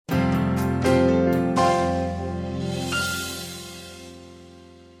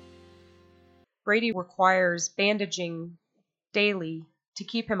Brady requires bandaging daily to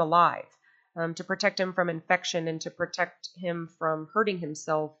keep him alive, to protect him from infection and to protect him from hurting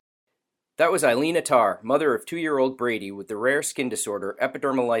himself. That was Eileen Attar, mother of 2-year-old Brady with the rare skin disorder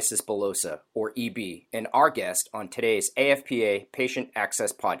epidermolysis bullosa, or EB, and our guest on today's AFPA Patient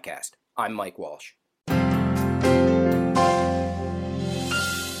Access Podcast. I'm Mike Walsh.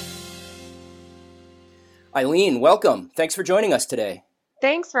 Eileen, welcome. Thanks for joining us today.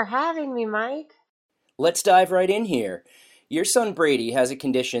 Thanks for having me, Mike. Let's dive right in here. Your son Brady has a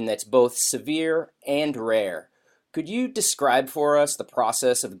condition that's both severe and rare. Could you describe for us the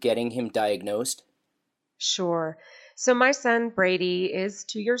process of getting him diagnosed? Sure. So my son Brady is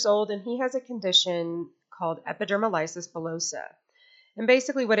 2 years old and he has a condition called epidermolysis bullosa. And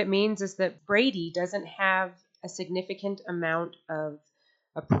basically what it means is that Brady doesn't have a significant amount of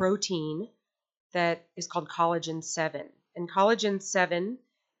a protein that is called collagen 7. And collagen 7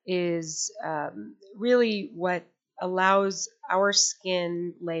 is really what allows our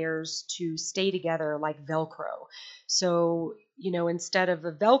skin layers to stay together like Velcro. So, instead of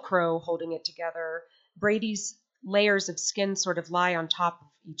a Velcro holding it together, Brady's layers of skin sort of lie on top of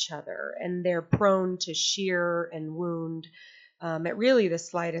each other, and they're prone to shear and wound at really the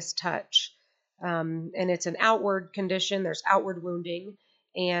slightest touch. And it's an outward condition. There's outward wounding,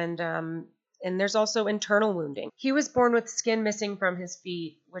 and there's also internal wounding. He was born with skin missing from his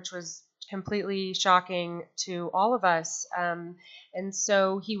feet, which was completely shocking to all of us. And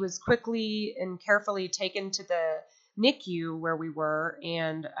so he was quickly and carefully taken to the NICU where we were,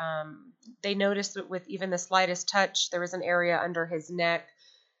 and they noticed that with even the slightest touch, there was an area under his neck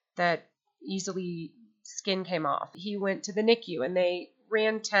that easily skin came off. He went to the NICU and they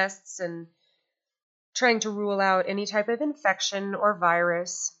ran tests and trying to rule out any type of infection or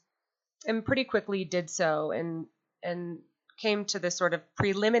virus, and pretty quickly did so and came to the sort of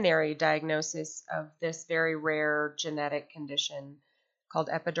preliminary diagnosis of this very rare genetic condition called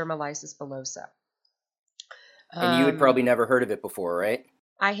epidermolysis bullosa. And you had probably never heard of it before, right?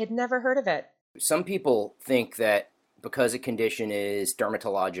 I had never heard of it. Some people think that because a condition is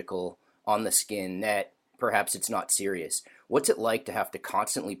dermatological on the skin, that perhaps it's not serious. What's it like to have to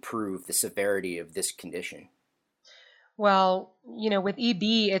constantly prove the severity of this condition? Well, with EB,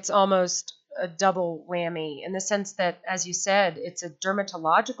 it's almost a double whammy in the sense that, as you said, it's a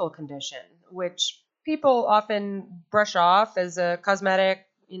dermatological condition, which people often brush off as a cosmetic,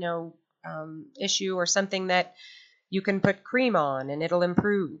 issue or something that you can put cream on and it'll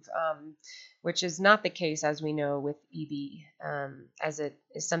improve, which is not the case, as we know, with EB, as it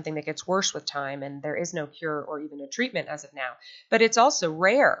is something that gets worse with time and there is no cure or even a treatment as of now. But it's also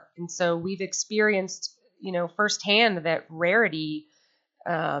rare. And so we've experienced, firsthand that rarity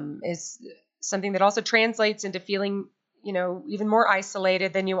is something that also translates into feeling, even more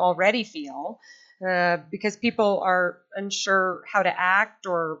isolated than you already feel, because people are unsure how to act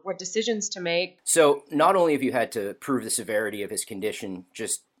or what decisions to make. So not only have you had to prove the severity of his condition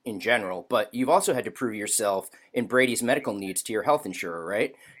just in general, but you've also had to prove yourself in Brady's medical needs to your health insurer,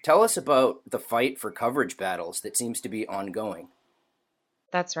 right? Tell us about the fight for coverage battles that seems to be ongoing.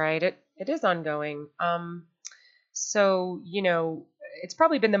 That's right. It is ongoing. So, it's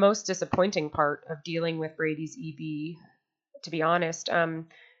probably been the most disappointing part of dealing with Brady's EB, to be honest.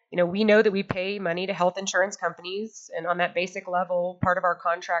 We know that we pay money to health insurance companies, and on that basic level, part of our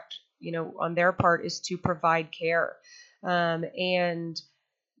contract, on their part is to provide care. And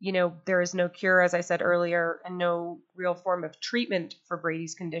there is no cure, as I said earlier, and no real form of treatment for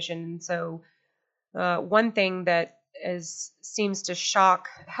Brady's condition. And so one thing that seems to shock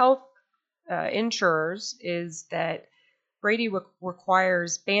health insurers is that Brady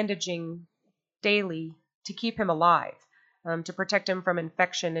requires bandaging daily to keep him alive, to protect him from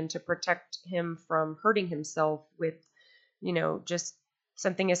infection and to protect him from hurting himself with, just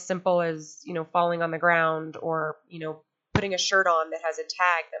something as simple as, falling on the ground or, putting a shirt on that has a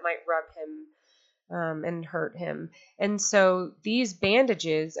tag that might rub him and hurt him. And so these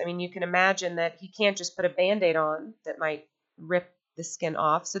bandages, you can imagine that he can't just put a Band-Aid on that might rip the skin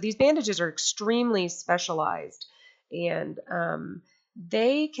off. So these bandages are extremely specialized, and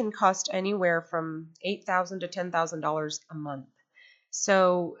they can cost anywhere from $8,000 to $10,000 a month.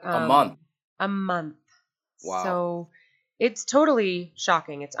 So a month. A month. Wow. So it's totally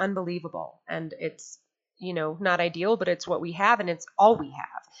shocking. It's unbelievable, and it's not ideal, but it's what we have, and it's all we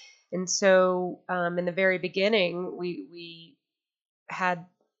have. And so in the very beginning, we had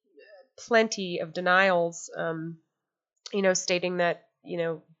plenty of denials, stating that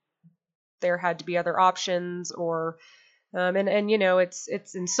there had to be other options, or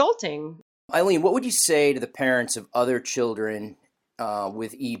it's insulting. Eileen, what would you say to the parents of other children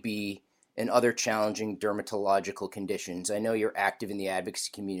with EB and other challenging dermatological conditions. I know you're active in the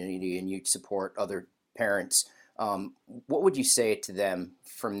advocacy community and you support other parents. What would you say to them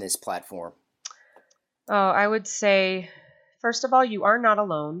from this platform? Oh, I would say, first of all, you are not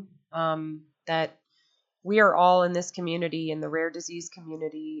alone. That we are all in this community, and the rare disease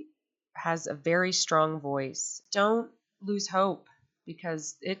community has a very strong voice. Don't lose hope,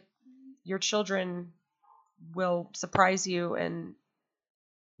 because your children will surprise you, and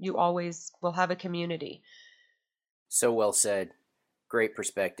you always will have a community. So well said. Great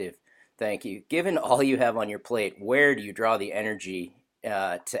perspective. Thank you. Given all you have on your plate, where do you draw the energy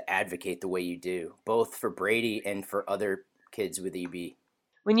to advocate the way you do, both for Brady and for other kids with EB?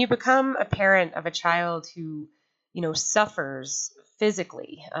 When you become a parent of a child who, suffers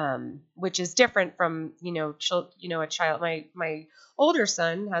physically, which is different from, a child. My older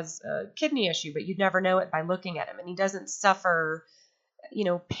son has a kidney issue, but you'd never know it by looking at him, and he doesn't suffer,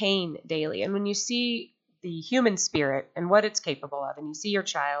 pain daily. And when you see the human spirit and what it's capable of, and you see your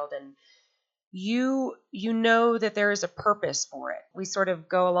child, and you know that there is a purpose for it. We sort of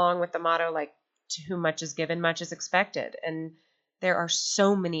go along with the motto, like, to whom much is given, much is expected. And there are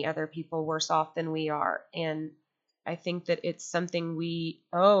so many other people worse off than we are. And I think that it's something we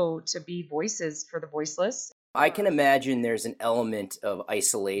owe to be voices for the voiceless. I can imagine there's an element of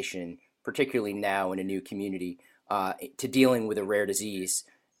isolation, particularly now in a new community, to dealing with a rare disease.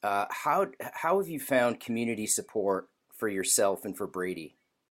 How have you found community support for yourself and for Brady?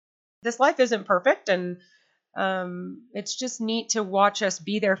 This life isn't perfect, and it's just neat to watch us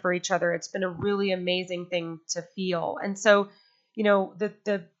be there for each other. It's been a really amazing thing to feel. And so,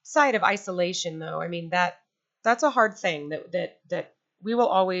 the side of isolation, though, I mean, that's a hard thing that we will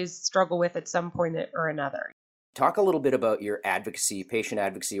always struggle with at some point or another. Talk a little bit about your patient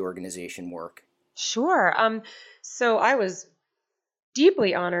advocacy organization work. Sure. So I was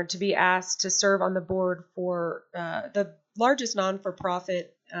deeply honored to be asked to serve on the board for the largest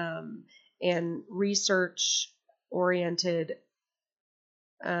non-for-profit and research-oriented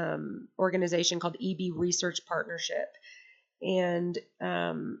organization called EB Research Partnership. And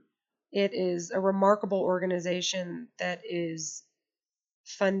it is a remarkable organization that is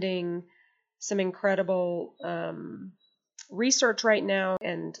funding some incredible research right now,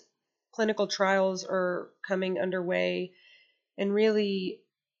 and clinical trials are coming underway, and really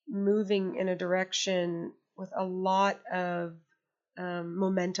moving in a direction with a lot of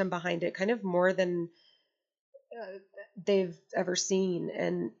momentum behind it, kind of more than they've ever seen.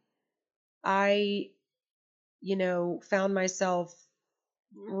 And I, found myself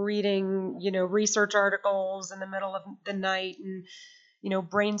reading, research articles in the middle of the night, and,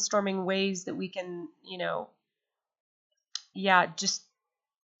 brainstorming ways that we can, just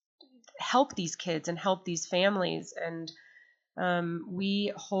help these kids and help these families. And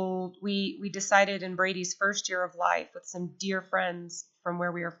we decided in Brady's first year of life, with some dear friends from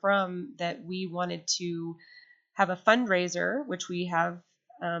where we are from, that we wanted to have a fundraiser, which we have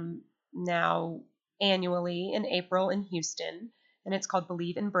now annually in April in Houston, and it's called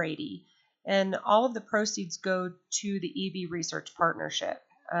Believe in Brady. And all of the proceeds go to the EB Research Partnership.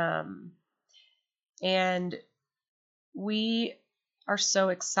 And we are so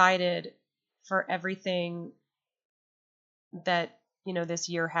excited for everything that, this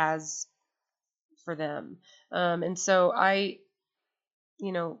year has for them. And so I,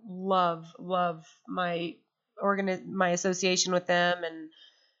 love my association with them,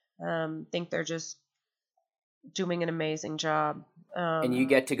 and think they're just doing an amazing job. And you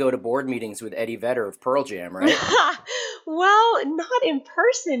get to go to board meetings with Eddie Vedder of Pearl Jam, right? Well, not in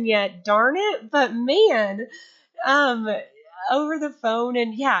person yet, darn it. But man, over the phone,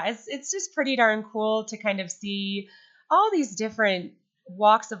 and yeah, it's just pretty darn cool to kind of see all these different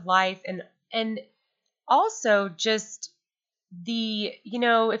walks of life, and also just the,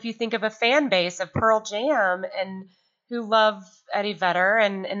 if you think of a fan base of Pearl Jam and who love Eddie Vedder,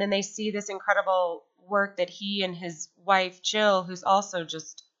 and then they see this incredible work that he and his wife Jill, who's also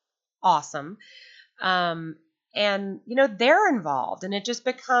just awesome, and they're involved, and it just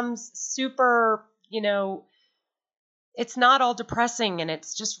becomes super, it's not all depressing, and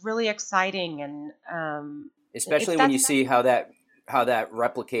it's just really exciting. And especially when you see how that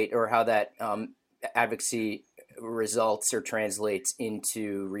replicate, or how that advocacy results or translates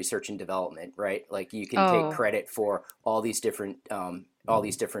into research and development, right? Like, you can take credit for all these different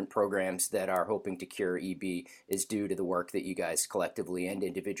programs that are hoping to cure EB is due to the work that you guys collectively and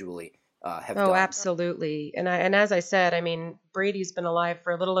individually have done. Oh, absolutely. And as I said, I mean, Brady's been alive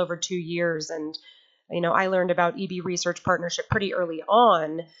for a little over 2 years, and I learned about EB Research Partnership pretty early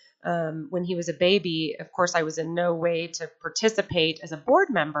on. When he was a baby. Of course, I was in no way to participate as a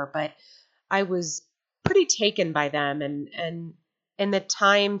board member, but I was pretty taken by them, and in the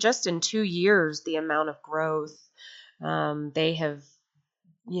time, just in 2 years, the amount of growth they have,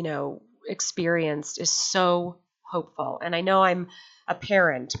 experienced is so hopeful. And I know I'm a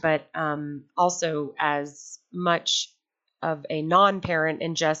parent, but also as much of a non-parent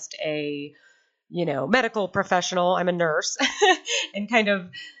and just a, medical professional. I'm a nurse and kind of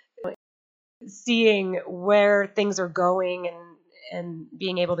seeing where things are going and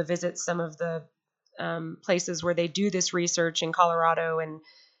being able to visit some of the places where they do this research in Colorado, and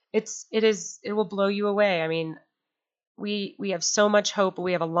it will blow you away. I mean, we have so much hope, but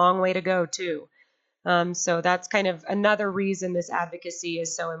we have a long way to go too. So that's kind of another reason this advocacy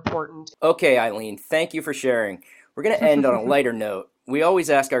is so important. Okay, Eileen, thank you for sharing. We're going to end on a lighter note. We always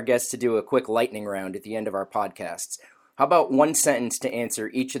ask our guests to do a quick lightning round at the end of our podcasts. How about one sentence to answer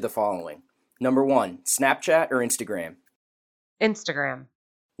each of the following? Number 1, Snapchat or Instagram? Instagram.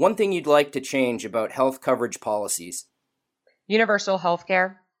 One thing you'd like to change about health coverage policies? Universal health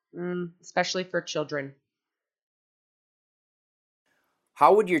care, especially for children.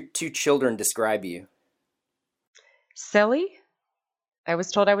 How would your 2 children describe you? Silly? I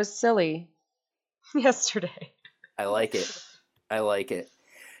was told I was silly yesterday. I like it. I like it.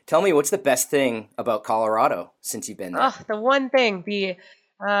 Tell me, what's the best thing about Colorado since you've been there? Oh, the one thing, the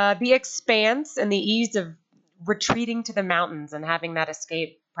expanse and the ease of retreating to the mountains and having that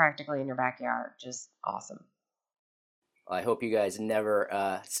escape practically in your backyard. Just awesome. I hope you guys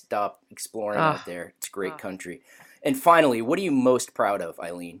never stop exploring out there. It's a great country. And finally, what are you most proud of,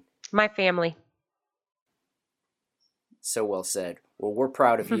 Eileen? My family. So well said. Well, we're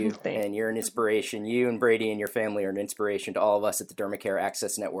proud of you, and you're an inspiration. You and Brady and your family are an inspiration to all of us at the DermaCare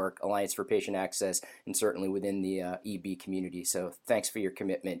Access Network, Alliance for Patient Access, and certainly within the EB community. So thanks for your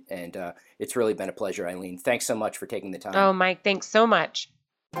commitment, and it's really been a pleasure, Eileen. Thanks so much for taking the time. Oh, Mike, thanks so much.